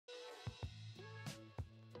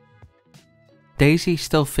Daisy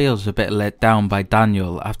still feels a bit let down by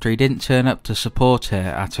Daniel after he didn't turn up to support her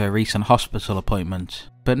at her recent hospital appointment.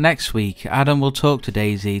 But next week, Adam will talk to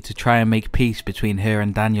Daisy to try and make peace between her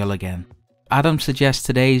and Daniel again. Adam suggests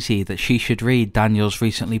to Daisy that she should read Daniel's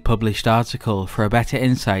recently published article for a better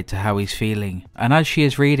insight to how he's feeling. And as she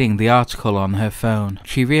is reading the article on her phone,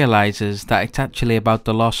 she realises that it's actually about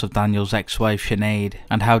the loss of Daniel's ex-wife Sinead,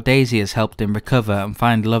 and how Daisy has helped him recover and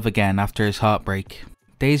find love again after his heartbreak.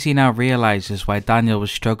 Daisy now realises why Daniel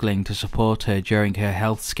was struggling to support her during her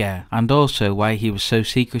health scare, and also why he was so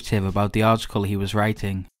secretive about the article he was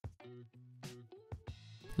writing.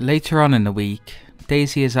 Later on in the week,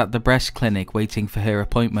 Daisy is at the breast clinic waiting for her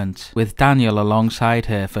appointment, with Daniel alongside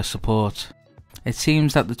her for support. It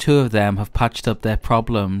seems that the two of them have patched up their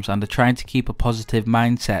problems and are trying to keep a positive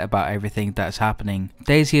mindset about everything that is happening.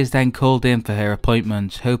 Daisy is then called in for her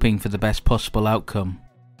appointment, hoping for the best possible outcome.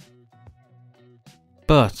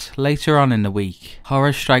 But later on in the week,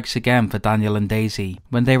 horror strikes again for Daniel and Daisy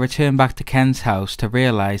when they return back to Ken's house to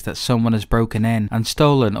realise that someone has broken in and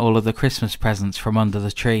stolen all of the Christmas presents from under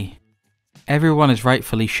the tree. Everyone is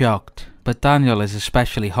rightfully shocked, but Daniel is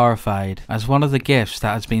especially horrified, as one of the gifts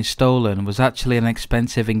that has been stolen was actually an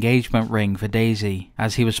expensive engagement ring for Daisy,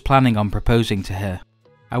 as he was planning on proposing to her.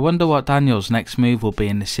 I wonder what Daniel's next move will be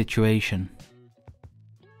in this situation.